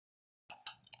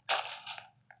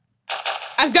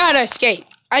I've gotta escape.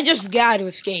 I just gotta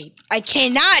escape. I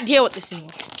cannot deal with this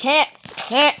anymore. Can't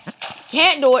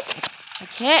do it. I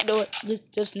can't do it.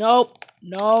 Just nope.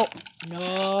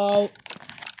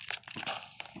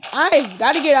 I've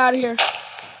gotta get out of here.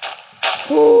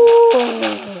 Ooh.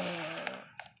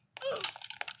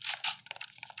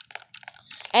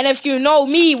 And if you know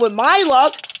me with my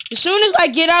luck, as soon as I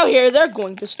get out here, they're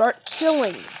going to start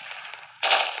killing me.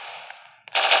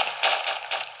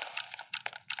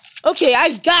 Okay,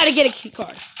 I've got to get a key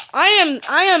card. I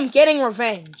am getting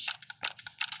revenge.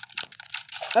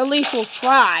 At least we'll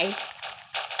try.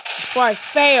 Before I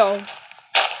fail.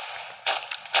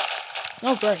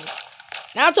 Oh, great.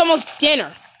 Now it's almost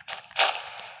dinner.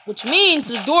 Which means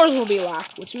the doors will be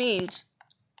locked. Which means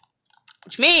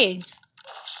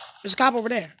there's a cop over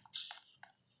there.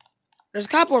 There's a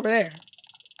cop over there.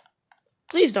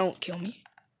 Please don't kill me.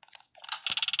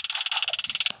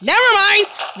 Never mind,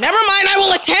 I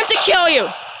will attempt to kill you.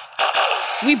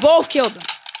 We both killed them.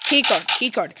 Key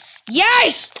card.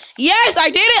 Yes, I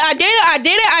did it.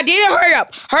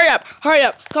 Hurry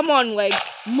up. Come on, legs,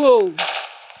 move.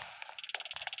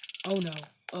 Oh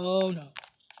no.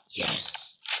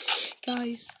 Yes.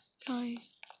 Guys. Hurry.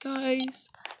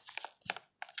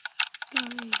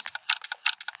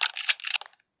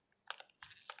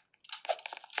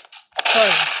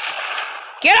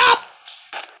 Get up!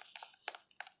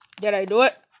 Did I do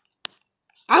it?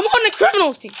 I'm on the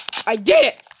criminals team. I did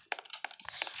it.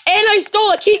 And I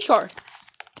stole a key card.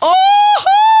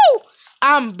 Oh!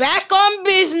 I'm back on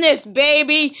business,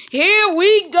 baby. Here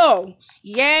we go.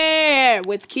 Yeah,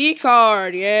 with key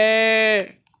card.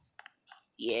 Yeah,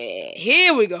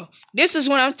 here we go. This is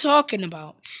what I'm talking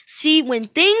about. See, when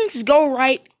things go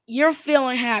right, you're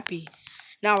feeling happy.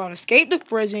 Now I'll escape the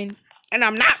prison, and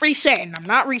I'm not resetting.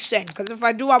 Because if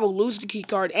I do, I will lose the key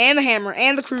card, and the hammer,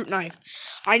 and the crude knife.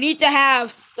 I need to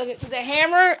have the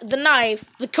hammer, the knife,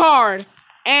 the card,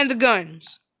 and the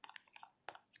guns.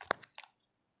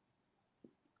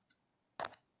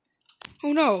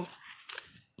 Oh no.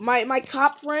 My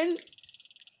cop friend,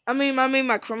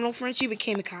 my criminal friend, she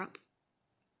became a cop.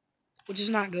 Which is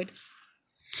not good.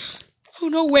 Oh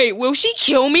no, wait, will she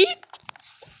kill me?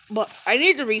 But I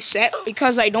need to reset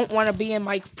because I don't want to be in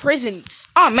my prison.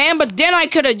 Oh man, but then I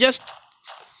could have just,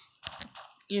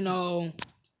 I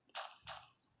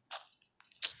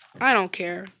don't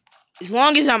care. As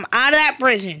long as I'm out of that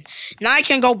prison, now I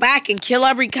can go back and kill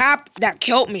every cop that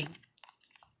killed me.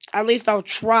 At least I'll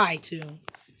try to.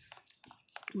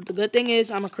 But the good thing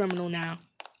is I'm a criminal now.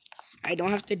 I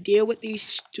don't have to deal with these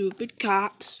stupid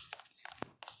cops.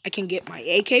 I can get my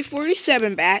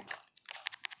AK-47 back.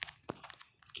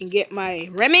 Can get my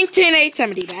Remington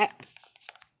 870 back.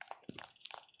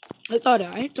 I thought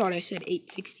I said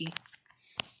 860.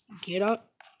 Get up.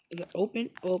 Open.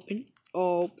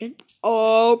 Oh!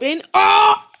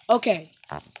 Okay.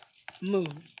 Move.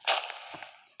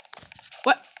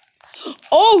 What?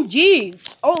 Oh,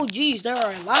 jeez. There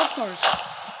are a lot of cars.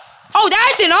 Oh,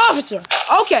 that's an officer.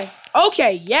 Okay.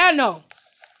 Yeah, no.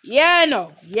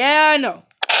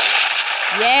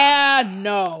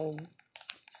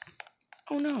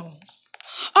 Oh no.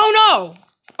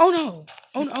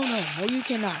 No, you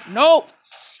cannot. Nope.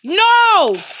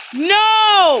 No.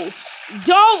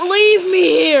 Don't leave me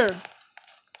here.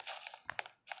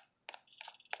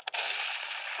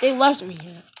 They left me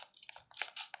here.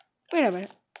 Wait a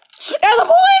minute. There's a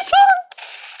police car.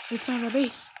 They found our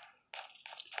base.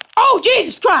 Oh,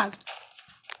 Jesus Christ.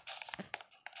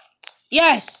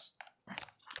 Yes.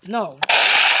 No.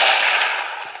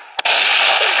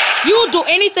 You will do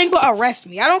anything but arrest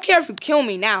me. I don't care if you kill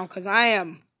me now, because I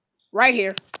am right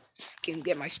here. Can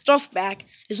get my stuff back.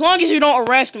 As long as you don't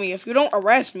arrest me. If you don't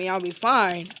arrest me, I'll be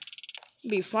fine.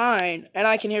 And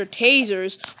I can hear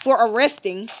tasers for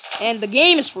arresting. And the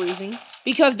game is freezing.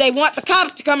 Because they want the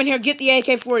cops to come in here, get the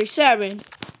AK-47,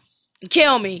 and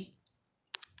kill me.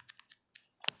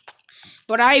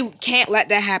 But I can't let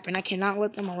that happen. I cannot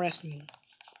let them arrest me.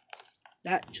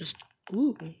 That just...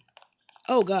 Ooh.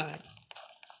 Oh, God.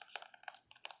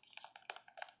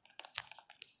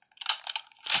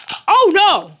 Oh,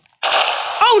 no!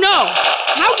 Oh, no!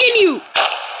 How can you...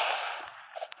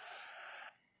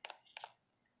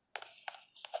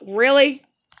 Really?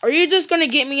 Are you just gonna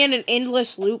get me in an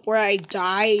endless loop where I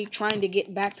die trying to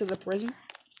get back to the prison?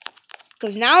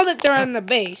 Because now that they're in the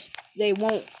base, they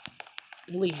won't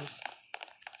leave.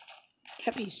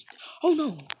 Oh,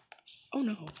 no.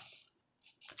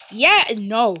 Yeah,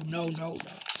 no.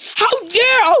 How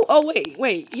dare... Oh,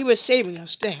 wait. He was saving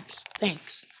us. Thanks.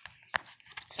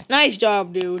 Nice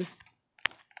job, dude.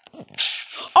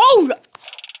 Oh,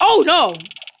 no.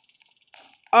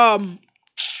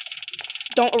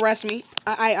 Don't arrest me.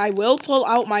 I will pull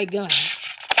out my gun.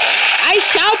 I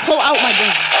shall pull out my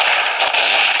gun.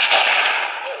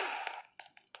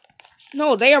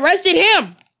 No, they arrested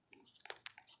him.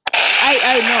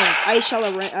 I know. I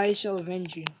shall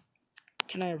avenge you.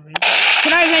 Can I avenge you?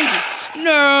 Can I avenge you?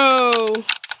 No.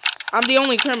 I'm the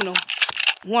only criminal.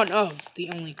 One of the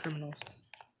only criminals.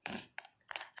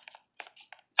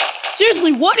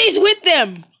 Seriously, what is with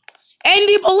them? And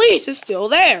the police is still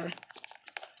there.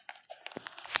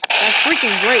 That's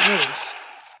freaking great news.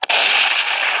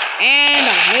 And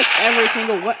I missed every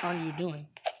single. What are you doing?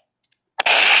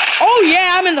 Oh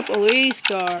yeah, I'm in the police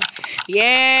car.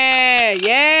 Yeah.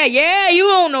 You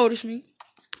won't notice me.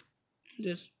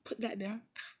 Just put that down.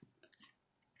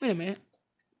 Wait a minute.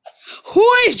 Who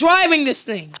is driving this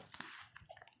thing?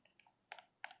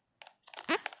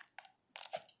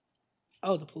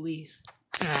 Oh, the police.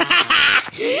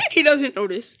 He doesn't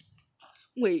notice.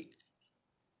 Wait.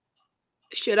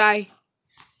 Should I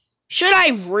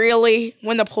really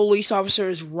when the police officer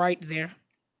is right there?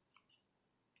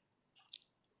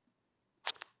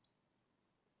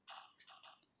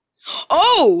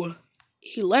 Oh!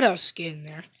 He let us get in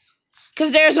there.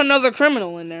 Because there's another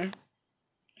criminal in there.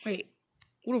 Wait.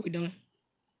 What are we doing?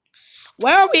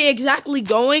 Where are we exactly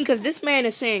going? Because this man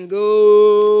is saying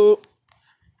go...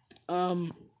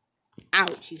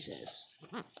 Ouch, he says.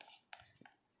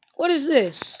 What is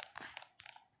this?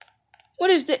 What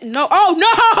is this? No. Oh,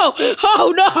 no!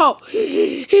 Oh, no!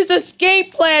 His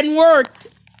escape plan worked.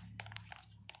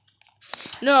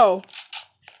 No.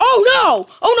 Oh, no!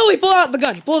 Oh, no, he pulled out the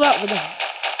gun. He pulled out the gun.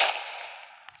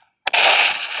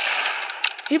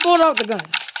 He pulled out the gun.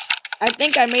 I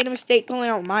think I made a mistake pulling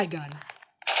out my gun.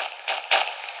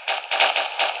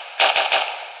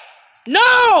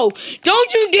 No!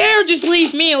 Don't you dare just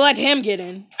leave me and let him get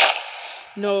in.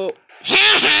 No.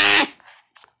 Ha ha!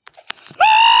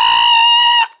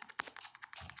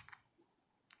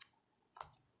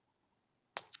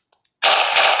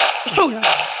 Oh no.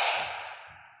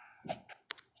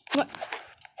 What?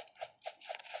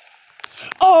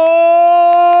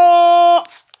 Oh!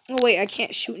 Oh wait, I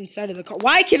can't shoot inside of the car.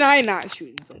 Why can I not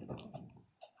shoot inside of the car?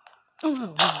 Oh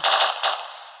no.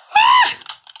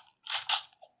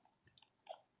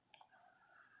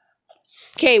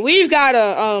 Okay, we've got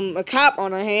a cop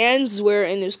on our hands. We're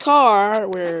in this car.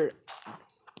 We're...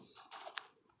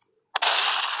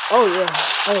 Oh yeah,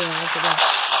 I forgot.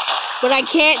 But I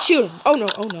can't shoot him. Oh no,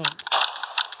 oh no.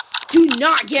 Do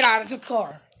not get out of the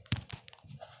car.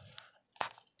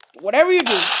 Whatever you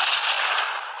do.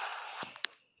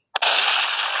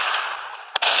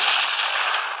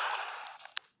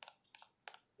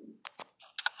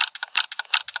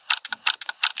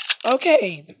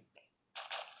 Okay.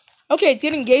 Okay, it's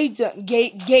getting daytime.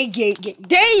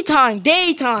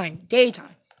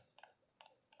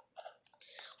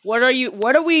 What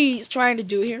are we trying to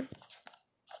do here?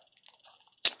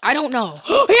 I don't know.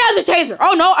 He has a taser.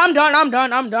 Oh no, I'm done.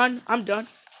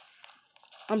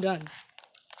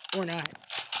 Or not.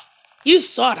 You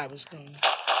thought I was done.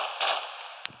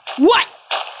 What?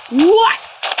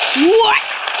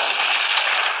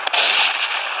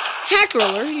 Hacker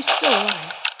alert, he's still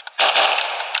alive.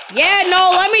 Yeah,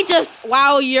 no, let me just...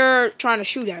 While you're trying to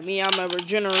shoot at me, I'm gonna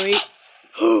regenerate.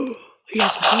 He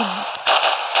has a gun.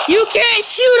 You can't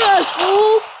shoot us,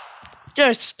 fool!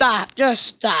 Just stop.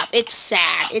 It's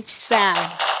sad.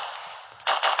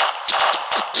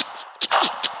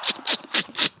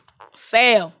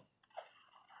 Fail.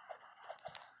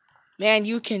 Man,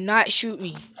 you cannot shoot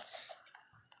me.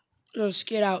 Just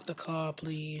get out the car,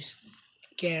 please.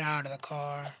 Get out of the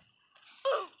car.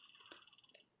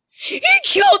 He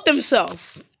killed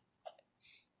himself.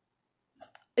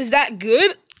 Is that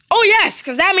good? Oh, yes,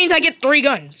 because that means I get 3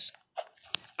 guns.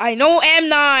 I know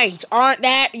M9s aren't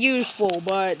that useful,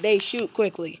 but they shoot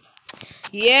quickly.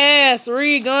 Yeah,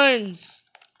 3 guns.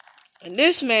 And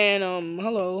this man,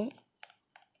 hello.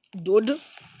 Good.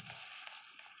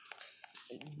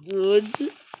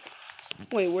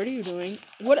 Wait, what are you doing?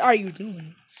 What are you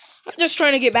doing? I'm just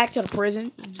trying to get back to the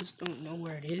prison. I just don't know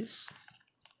where it is.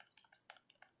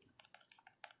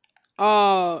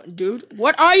 Dude,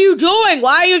 what are you doing?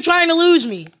 Why are you trying to lose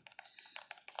me?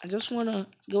 I just want to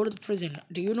go to the prison.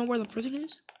 Do you know where the prison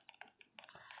is?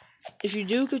 If you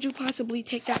do, could you possibly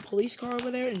take that police car over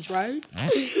there and drive?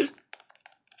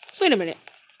 Wait a minute.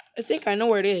 I think I know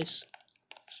where it is.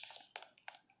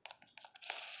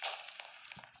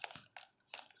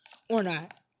 Or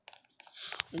not.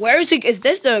 Where is it? Is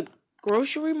this the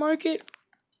grocery market?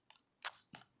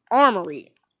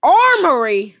 Armory.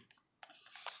 Armory!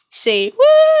 Say,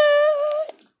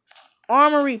 what?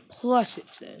 Armory Plus,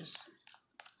 it says.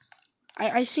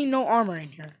 I see no armor in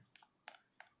here.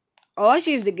 All I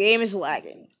see is the game is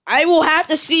lagging. I will have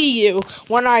to see you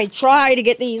when I try to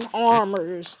get these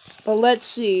armors. But let's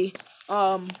see.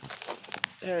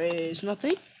 There is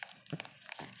nothing.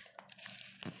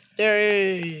 There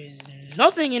is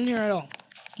nothing in here at all.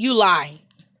 You lie.